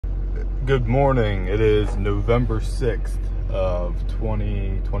Good morning. It is November 6th of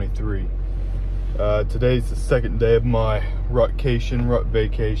 2023. Today's the second day of my rut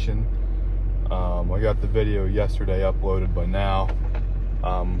vacation. I got the video yesterday uploaded by now.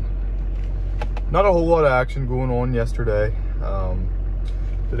 Not a whole lot of action going on yesterday.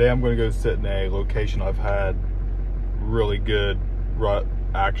 Today I'm going to go sit in a location I've had really good rut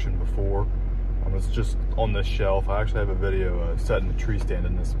action before. It's just on this shelf. I actually have a video setting the tree stand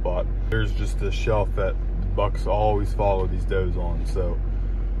in this spot. There's just this shelf that bucks always follow these does on. So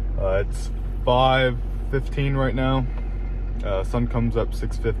it's 5:15 right now. Sun comes up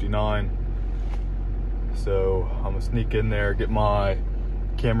 6:59. So I'm gonna sneak in there, get my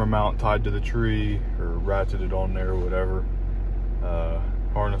camera mount tied to the tree or ratcheted on there or whatever.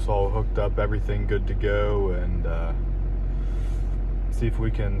 Harness all hooked up, everything good to go, and see if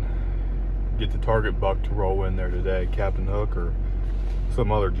we can get the target buck to roll in there today, Captain Hook or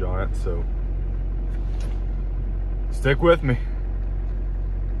some other giant. So stick with me.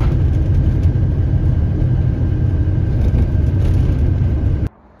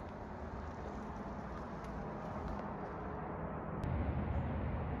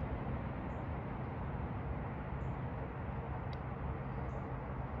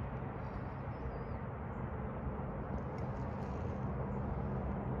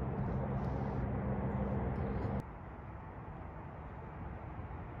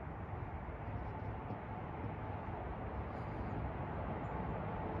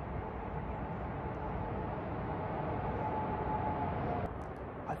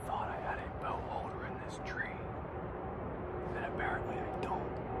 I thought I had a bow holder in this tree, and apparently I don't,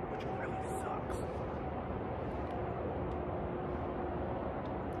 which really sucks.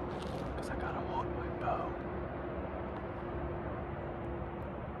 Because I gotta hold my bow.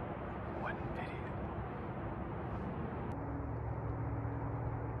 What an idiot.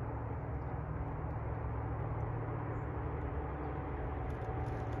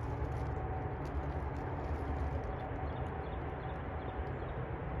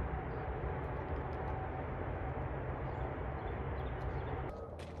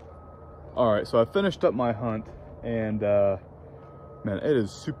 All right, so I finished up my hunt, and man, it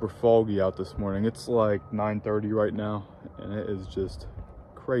is super foggy out this morning. It's like 9:30 right now, and it is just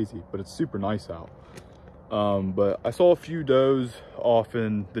crazy, but it's super nice out. But I saw a few does off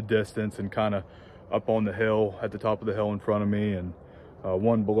in the distance and kind of up on the hill, at the top of the hill in front of me, and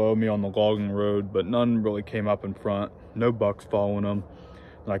one below me on the logging road, but none really came up in front. No bucks following them.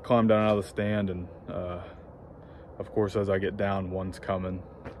 And I climbed down out of the stand, and of course, as I get down, one's coming.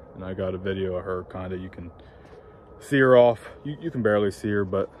 And I got a video of her, kind of, you can see her off. You can barely see her,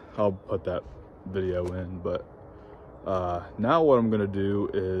 but I'll put that video in. But now what I'm gonna do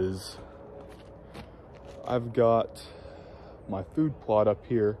is, I've got my food plot up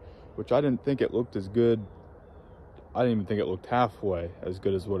here, which I didn't think it looked as good. I didn't even think it looked halfway as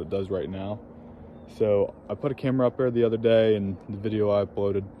good as what it does right now. So I put a camera up there the other day, and the video I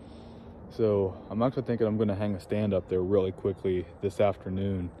uploaded. So I'm actually thinking I'm gonna hang a stand up there really quickly this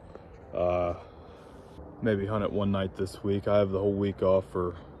afternoon. Maybe hunt it one night this week. I have the whole week off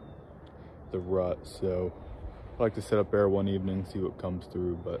for the rut, so I like to sit up there one evening, see what comes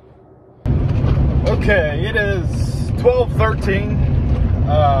through. But okay, it is 12:13.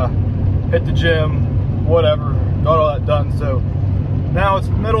 Hit the gym, whatever, got all that done. So now it's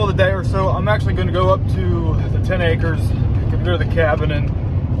middle of the day or so. I'm actually gonna go up to the 10 acres, go to the cabin, and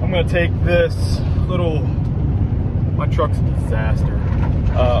I'm gonna take this little, my truck's a disaster,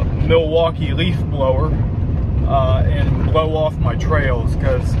 Milwaukee leaf blower, and blow off my trails,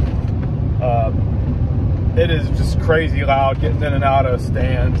 because it is just crazy loud getting in and out of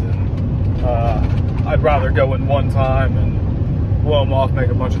stands, and I'd rather go in one time and blow them off, make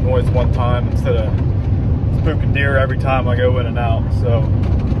a bunch of noise one time, instead of spooking deer every time I go in and out. So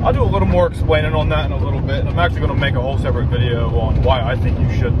I'll do a little more explaining on that in a little bit, and I'm actually going to make a whole separate video on why I think you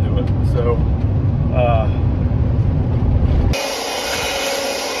should do it. So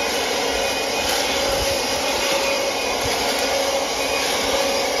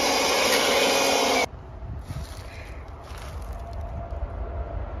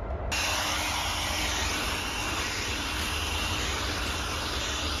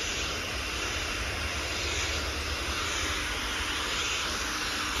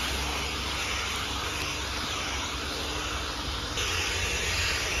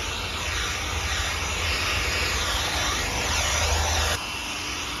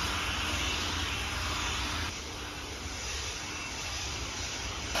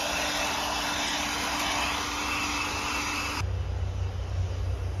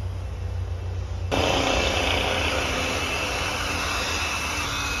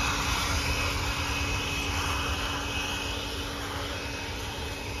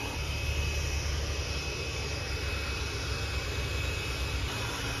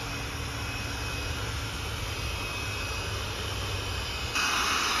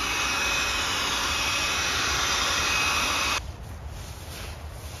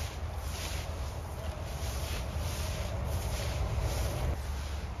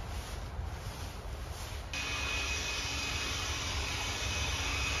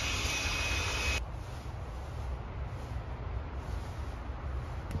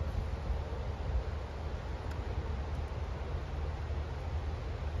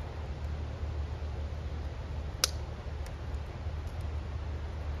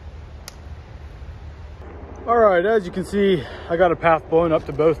All right, as you can see, I got a path blown up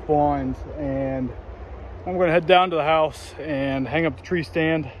to both blinds, and I'm gonna head down to the house and hang up the tree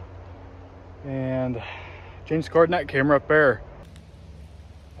stand and change the coordinate camera up there.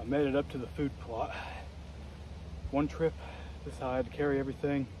 I made it up to the food plot. One trip, this I had to carry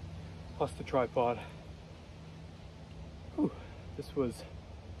everything, plus the tripod. Whew, this was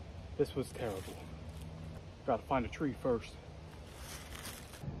terrible. Gotta find a tree first.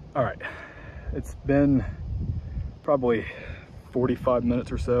 All right, it's been probably 45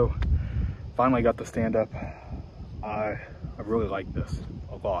 minutes or so. Finally got the stand up. I really like this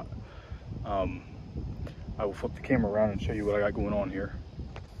a lot. I will flip the camera around and show you what I got going on here.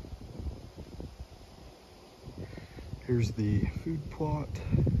 Here's the food plot.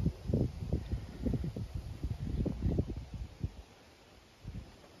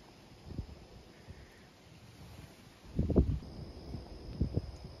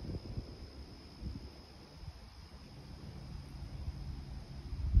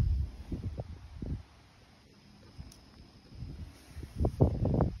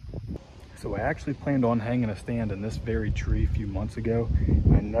 So I actually planned on hanging a stand in this very tree a few months ago.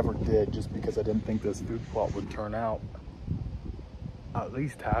 I never did, just because I didn't think this food plot would turn out at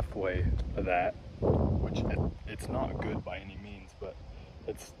least halfway of that, which it's not good by any means, but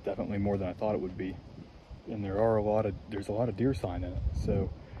it's definitely more than I thought it would be. And there's a lot of deer sign in it. So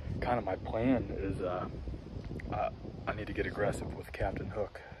kind of my plan is I need to get aggressive with Captain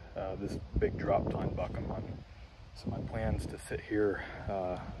Hook, this big drop tine buck I'm hunting. So my plan is to sit here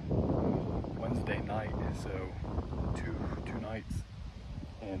Wednesday night, so two nights,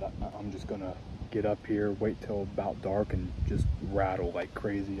 and I'm just gonna get up here, wait till about dark, and just rattle like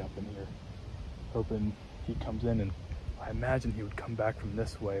crazy up in here, hoping he comes in. And I imagine he would come back from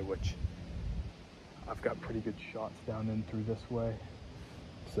this way, which I've got pretty good shots down in through this way.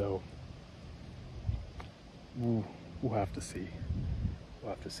 So we'll have to see. We'll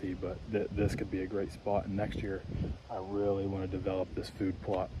have to see, but this could be a great spot. And next year, I really want to develop this food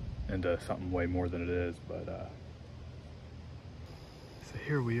plot into something way more than it is. But so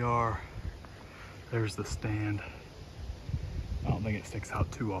here we are. There's the stand. I don't think it sticks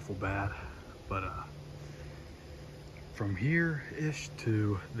out too awful bad, but from here-ish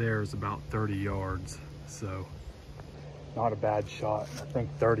to there is about 30 yards. So not a bad shot. I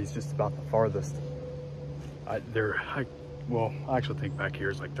think 30 is just about the farthest. Well, I actually think back here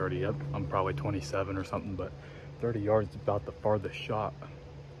is like 30. I'm probably 27 or something, but 30 yards is about the farthest shot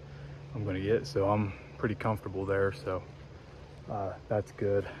I'm gonna get. So I'm pretty comfortable there. So that's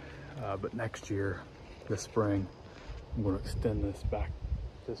good. But next year, this spring, I'm gonna extend this back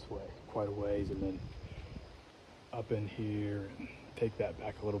this way quite a ways, and then up in here and take that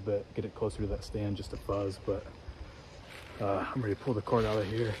back a little bit, get it closer to that stand, just a fuzz. But I'm ready to pull the cart out of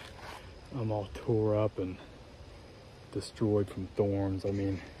here. I'm all tore up and destroyed from thorns. I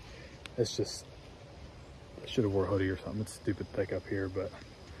mean, it's just, I should have wore a hoodie or something. It's stupid thick up here. But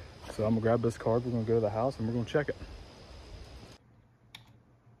so I'm gonna grab this card, we're gonna go to the house and we're gonna check it.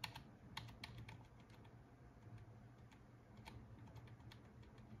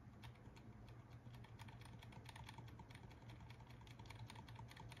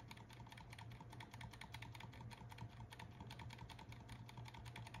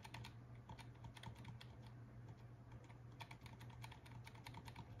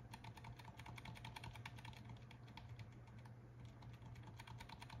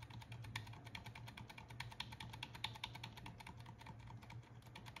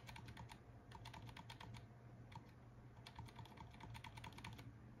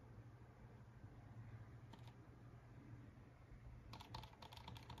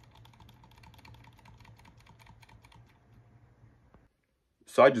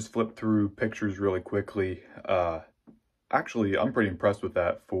 So I just flipped through pictures really quickly. Actually, I'm pretty impressed with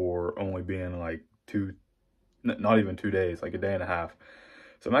that for only being like not even 2 days, like a day and a half.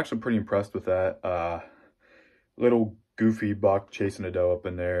 So I'm actually pretty impressed with that. Little goofy buck chasing a doe up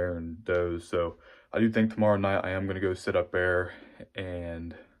in there and does. So I do think tomorrow night I am going to go sit up there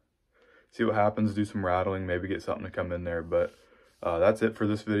and see what happens, do some rattling, maybe get something to come in there. But that's it for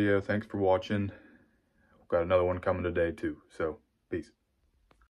this video. Thanks for watching. We've got another one coming today too. So peace.